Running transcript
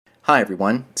Hi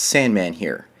everyone, Sandman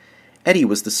here. Eddie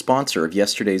was the sponsor of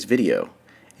yesterday's video,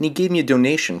 and he gave me a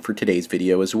donation for today's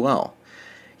video as well.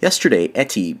 Yesterday,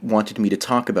 Eddie wanted me to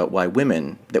talk about why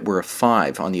women that were a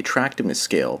 5 on the attractiveness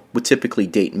scale would typically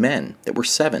date men that were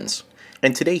 7s.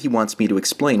 And today he wants me to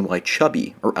explain why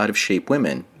chubby or out-of-shape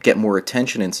women get more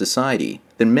attention in society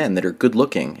than men that are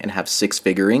good-looking and have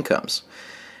 6-figure incomes.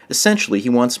 Essentially, he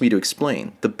wants me to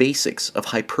explain the basics of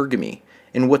hypergamy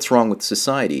and what's wrong with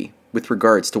society with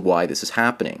regards to why this is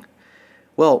happening.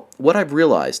 Well, what I've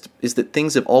realized is that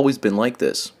things have always been like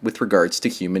this with regards to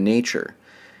human nature.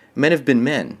 Men have been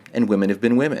men, and women have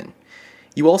been women.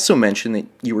 You also mentioned that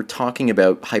you were talking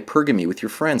about hypergamy with your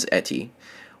friends, Etty.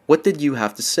 What did you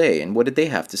have to say, and what did they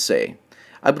have to say?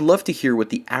 I would love to hear what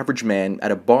the average man at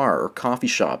a bar or coffee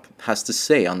shop has to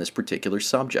say on this particular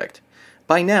subject.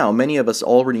 By now, many of us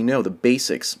already know the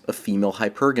basics of female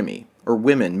hypergamy, or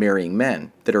women marrying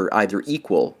men that are either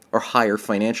equal or higher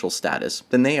financial status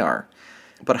than they are.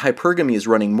 But hypergamy is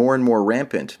running more and more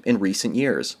rampant in recent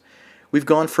years. We've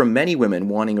gone from many women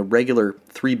wanting a regular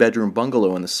 3-bedroom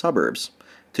bungalow in the suburbs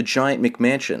to giant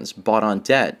McMansions bought on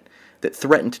debt that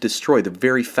threaten to destroy the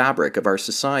very fabric of our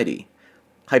society.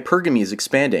 Hypergamy is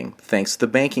expanding thanks to the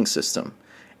banking system,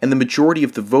 and the majority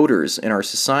of the voters in our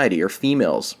society are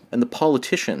females, and the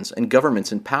politicians and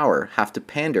governments in power have to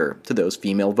pander to those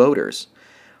female voters.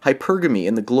 Hypergamy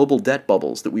and the global debt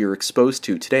bubbles that we are exposed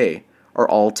to today are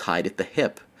all tied at the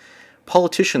hip.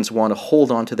 Politicians want to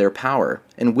hold on to their power,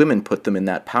 and women put them in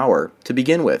that power to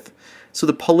begin with. So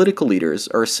the political leaders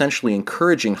are essentially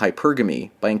encouraging hypergamy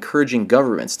by encouraging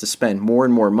governments to spend more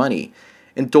and more money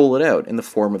and dole it out in the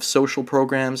form of social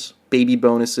programs, baby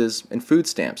bonuses, and food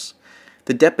stamps.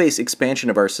 The debt-based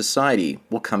expansion of our society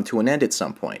will come to an end at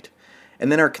some point,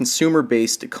 and then our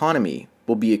consumer-based economy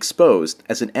will be exposed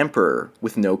as an emperor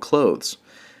with no clothes.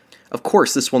 Of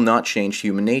course, this will not change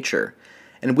human nature,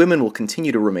 and women will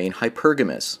continue to remain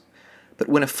hypergamous. But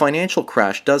when a financial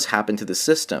crash does happen to the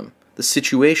system, the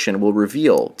situation will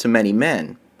reveal to many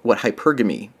men what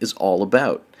hypergamy is all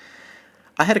about.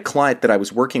 I had a client that I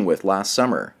was working with last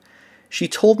summer. She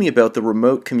told me about the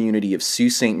remote community of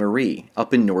Sault Ste. Marie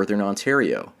up in northern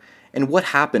Ontario, and what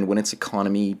happened when its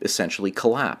economy essentially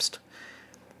collapsed.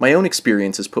 My own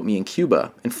experience has put me in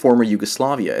Cuba and former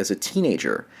Yugoslavia as a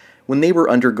teenager when they were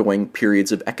undergoing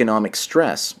periods of economic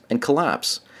stress and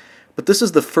collapse. But this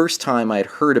is the first time I had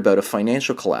heard about a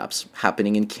financial collapse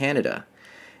happening in Canada.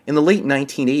 In the late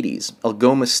 1980s,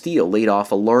 Algoma Steel laid off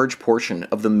a large portion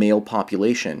of the male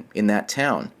population in that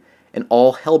town, and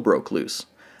all hell broke loose.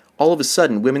 All of a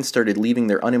sudden, women started leaving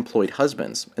their unemployed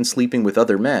husbands and sleeping with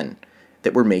other men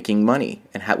that were making money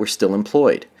and were still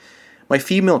employed. My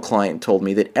female client told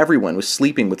me that everyone was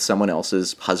sleeping with someone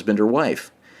else's husband or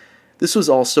wife. This was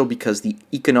also because the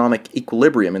economic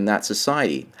equilibrium in that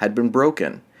society had been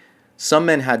broken. Some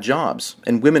men had jobs,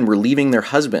 and women were leaving their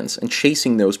husbands and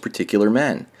chasing those particular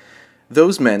men.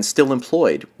 Those men still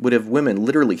employed would have women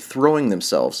literally throwing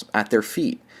themselves at their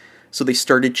feet, so they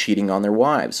started cheating on their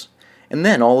wives. And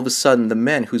then all of a sudden the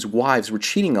men whose wives were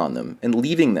cheating on them and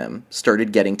leaving them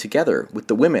started getting together with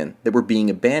the women that were being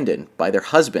abandoned by their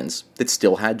husbands that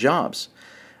still had jobs.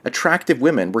 Attractive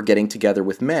women were getting together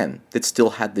with men that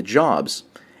still had the jobs,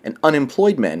 and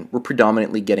unemployed men were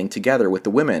predominantly getting together with the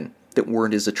women that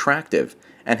weren't as attractive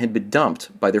and had been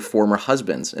dumped by their former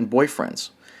husbands and boyfriends,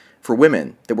 for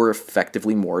women that were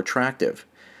effectively more attractive.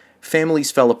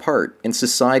 Families fell apart, and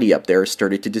society up there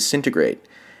started to disintegrate.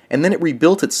 And then it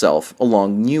rebuilt itself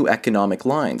along new economic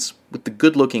lines, with the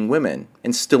good-looking women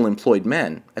and still employed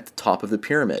men at the top of the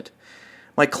pyramid.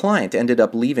 My client ended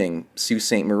up leaving Sault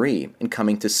Ste. Marie and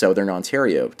coming to southern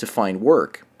Ontario to find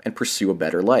work and pursue a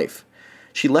better life.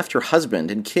 She left her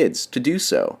husband and kids to do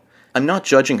so. I'm not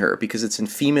judging her because it's in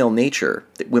female nature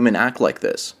that women act like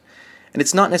this. And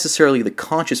it's not necessarily the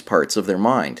conscious parts of their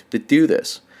mind that do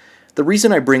this. The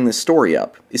reason I bring this story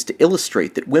up is to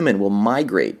illustrate that women will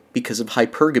migrate because of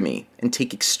hypergamy and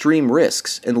take extreme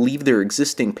risks and leave their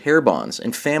existing pair bonds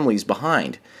and families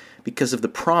behind because of the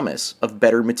promise of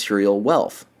better material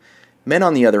wealth. Men,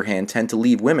 on the other hand, tend to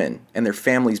leave women and their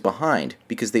families behind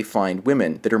because they find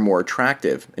women that are more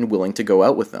attractive and willing to go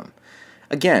out with them.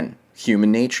 Again,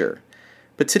 human nature.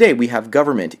 But today we have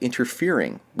government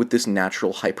interfering with this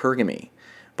natural hypergamy.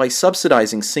 By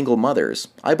subsidizing single mothers,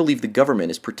 I believe the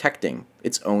government is protecting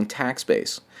its own tax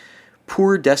base.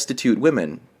 Poor, destitute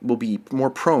women will be more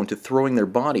prone to throwing their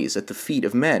bodies at the feet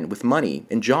of men with money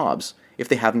and jobs if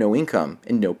they have no income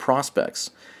and no prospects.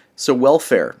 So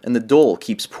welfare and the dole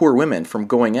keeps poor women from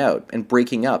going out and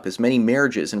breaking up as many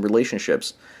marriages and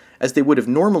relationships as they would have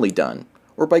normally done,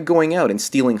 or by going out and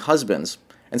stealing husbands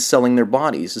and selling their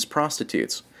bodies as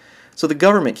prostitutes. So the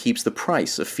government keeps the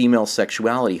price of female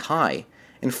sexuality high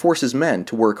and forces men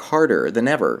to work harder than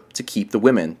ever to keep the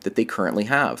women that they currently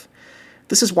have.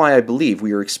 This is why I believe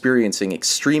we are experiencing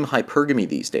extreme hypergamy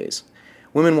these days.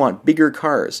 Women want bigger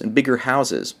cars and bigger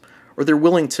houses, or they're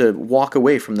willing to walk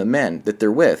away from the men that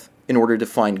they're with in order to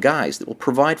find guys that will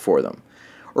provide for them.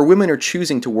 Or women are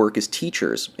choosing to work as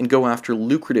teachers and go after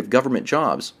lucrative government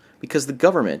jobs because the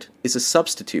government is a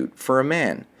substitute for a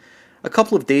man. A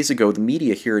couple of days ago, the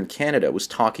media here in Canada was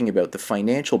talking about the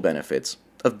financial benefits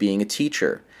of being a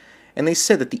teacher, and they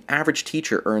said that the average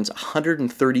teacher earns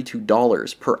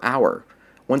 $132 per hour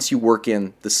once you work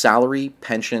in the salary,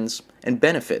 pensions, and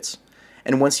benefits,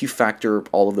 and once you factor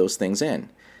all of those things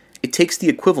in. It takes the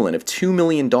equivalent of $2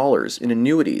 million in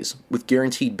annuities with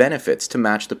guaranteed benefits to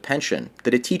match the pension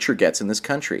that a teacher gets in this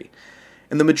country.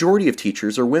 And the majority of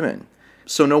teachers are women.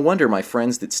 So no wonder my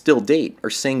friends that still date are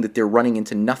saying that they're running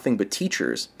into nothing but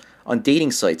teachers on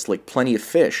dating sites like Plenty of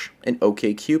Fish and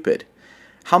OkCupid.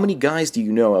 How many guys do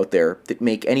you know out there that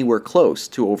make anywhere close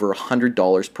to over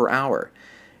 $100 per hour?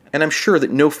 And I'm sure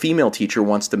that no female teacher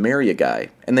wants to marry a guy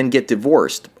and then get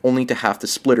divorced only to have to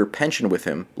split her pension with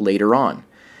him later on.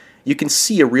 You can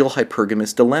see a real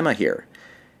hypergamous dilemma here.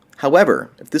 However,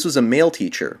 if this was a male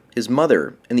teacher, his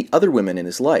mother and the other women in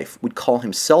his life would call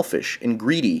him selfish and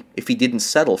greedy if he didn't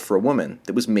settle for a woman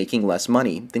that was making less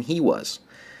money than he was.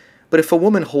 But if a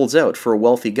woman holds out for a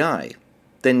wealthy guy,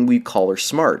 then we call her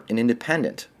smart and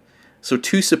independent. So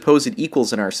two supposed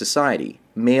equals in our society,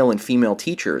 male and female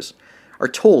teachers, are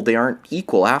told they aren't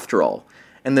equal after all,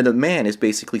 and that a man is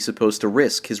basically supposed to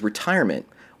risk his retirement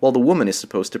while the woman is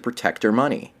supposed to protect her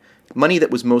money. Money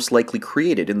that was most likely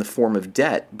created in the form of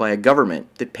debt by a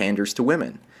government that panders to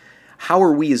women. How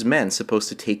are we as men supposed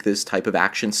to take this type of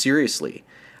action seriously?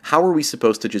 How are we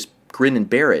supposed to just grin and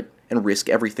bear it and risk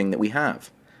everything that we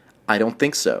have? I don't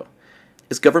think so.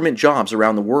 As government jobs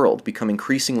around the world become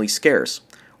increasingly scarce,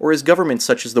 or as governments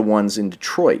such as the ones in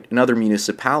Detroit and other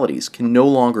municipalities can no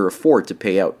longer afford to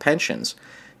pay out pensions,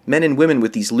 men and women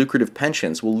with these lucrative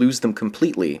pensions will lose them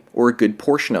completely or a good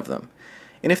portion of them.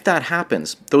 And if that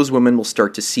happens, those women will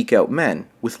start to seek out men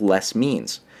with less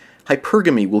means.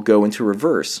 Hypergamy will go into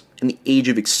reverse, and the age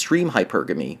of extreme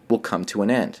hypergamy will come to an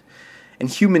end.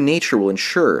 And human nature will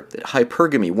ensure that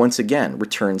hypergamy once again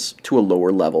returns to a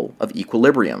lower level of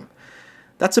equilibrium.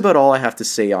 That's about all I have to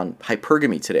say on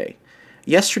hypergamy today.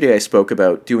 Yesterday I spoke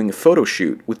about doing a photo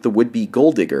shoot with the would-be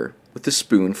gold digger with a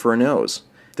spoon for a nose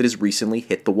that has recently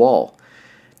hit the wall.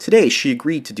 Today she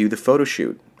agreed to do the photo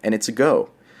shoot, and it's a go.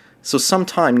 So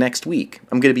sometime next week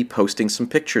I'm going to be posting some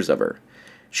pictures of her.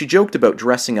 She joked about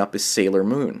dressing up as Sailor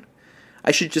Moon. I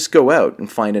should just go out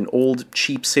and find an old,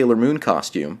 cheap Sailor Moon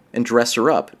costume and dress her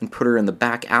up and put her in the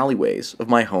back alleyways of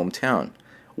my hometown.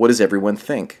 What does everyone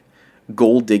think?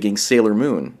 Gold-digging Sailor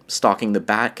Moon stalking the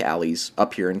back alleys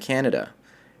up here in Canada.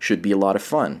 Should be a lot of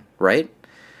fun, right?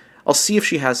 I'll see if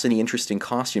she has any interesting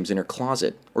costumes in her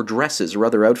closet, or dresses or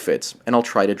other outfits, and I'll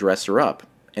try to dress her up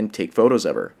and take photos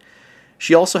of her.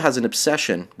 She also has an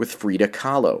obsession with Frida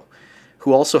Kahlo,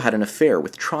 who also had an affair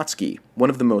with Trotsky,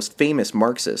 one of the most famous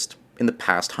Marxists in the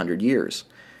past 100 years.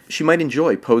 She might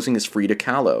enjoy posing as Frida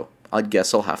Kahlo. I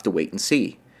guess I'll have to wait and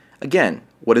see. Again,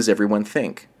 what does everyone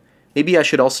think? Maybe I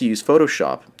should also use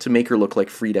Photoshop to make her look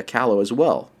like Frida Kahlo as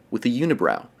well, with a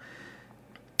unibrow.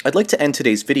 I'd like to end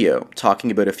today's video talking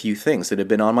about a few things that have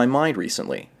been on my mind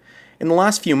recently. In the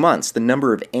last few months, the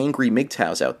number of angry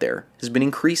MGTOWs out there has been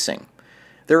increasing.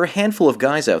 There are a handful of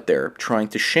guys out there trying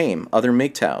to shame other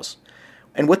MGTOWs.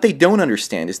 And what they don't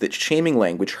understand is that shaming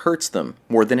language hurts them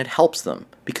more than it helps them,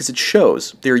 because it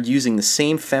shows they're using the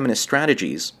same feminist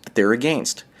strategies that they're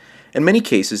against. In many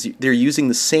cases, they're using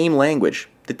the same language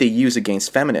that they use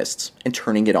against feminists and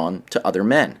turning it on to other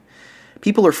men.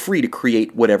 People are free to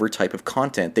create whatever type of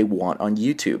content they want on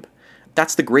YouTube.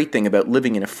 That's the great thing about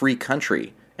living in a free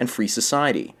country and free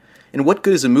society. And what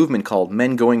good is a movement called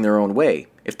Men Going Their Own Way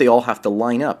if they all have to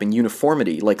line up in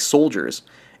uniformity like soldiers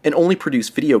and only produce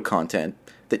video content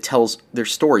that tells their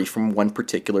story from one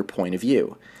particular point of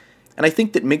view? And I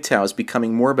think that MGTOW is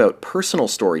becoming more about personal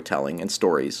storytelling and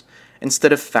stories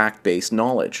instead of fact-based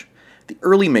knowledge. The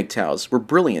early MGTOWs were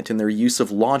brilliant in their use of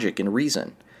logic and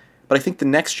reason, but I think the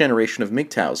next generation of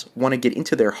MGTOWs want to get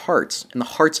into their hearts and the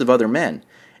hearts of other men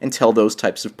and tell those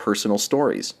types of personal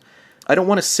stories. I don't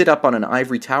want to sit up on an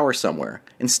ivory tower somewhere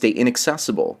and stay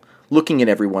inaccessible, looking at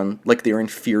everyone like they're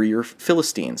inferior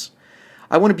Philistines.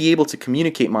 I want to be able to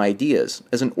communicate my ideas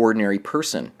as an ordinary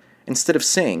person, instead of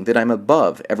saying that I'm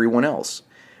above everyone else.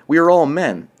 We are all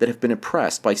men that have been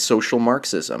oppressed by social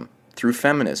Marxism through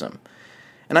feminism.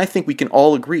 And I think we can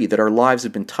all agree that our lives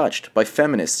have been touched by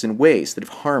feminists in ways that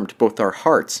have harmed both our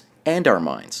hearts and our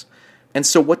minds. And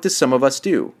so what do some of us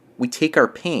do? We take our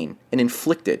pain and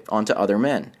inflict it onto other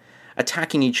men.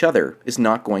 Attacking each other is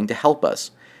not going to help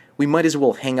us. We might as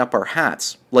well hang up our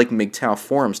hats like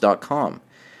MGTOWforums.com.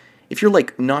 If you're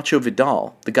like Nacho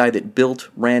Vidal, the guy that built,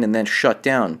 ran, and then shut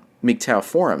down MGTOW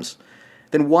Forums,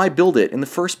 then why build it in the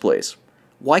first place?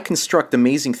 Why construct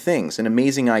amazing things and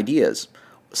amazing ideas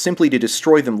simply to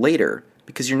destroy them later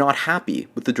because you're not happy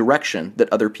with the direction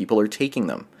that other people are taking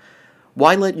them?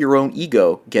 Why let your own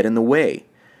ego get in the way?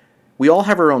 We all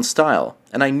have our own style,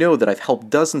 and I know that I've helped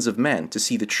dozens of men to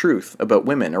see the truth about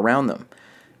women around them.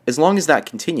 As long as that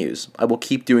continues, I will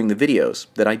keep doing the videos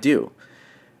that I do.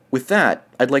 With that,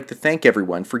 I'd like to thank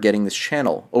everyone for getting this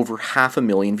channel over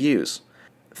 500,000 views.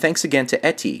 Thanks again to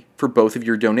Etty for both of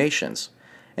your donations.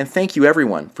 And thank you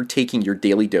everyone for taking your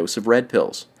daily dose of red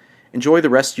pills. Enjoy the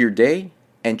rest of your day,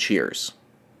 and cheers.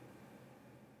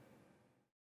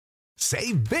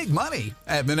 Save big money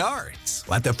at Menards.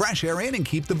 Let the fresh air in and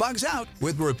keep the bugs out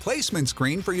with replacement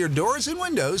screen for your doors and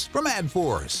windows from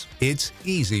AdForce. It's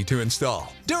easy to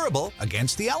install, durable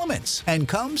against the elements, and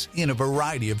comes in a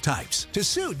variety of types to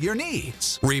suit your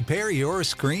needs. Repair your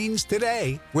screens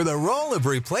today with a roll of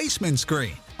replacement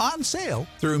screen on sale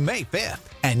through May 5th.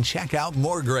 And check out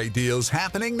more great deals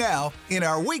happening now in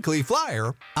our weekly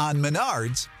flyer on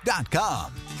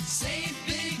Menards.com. Save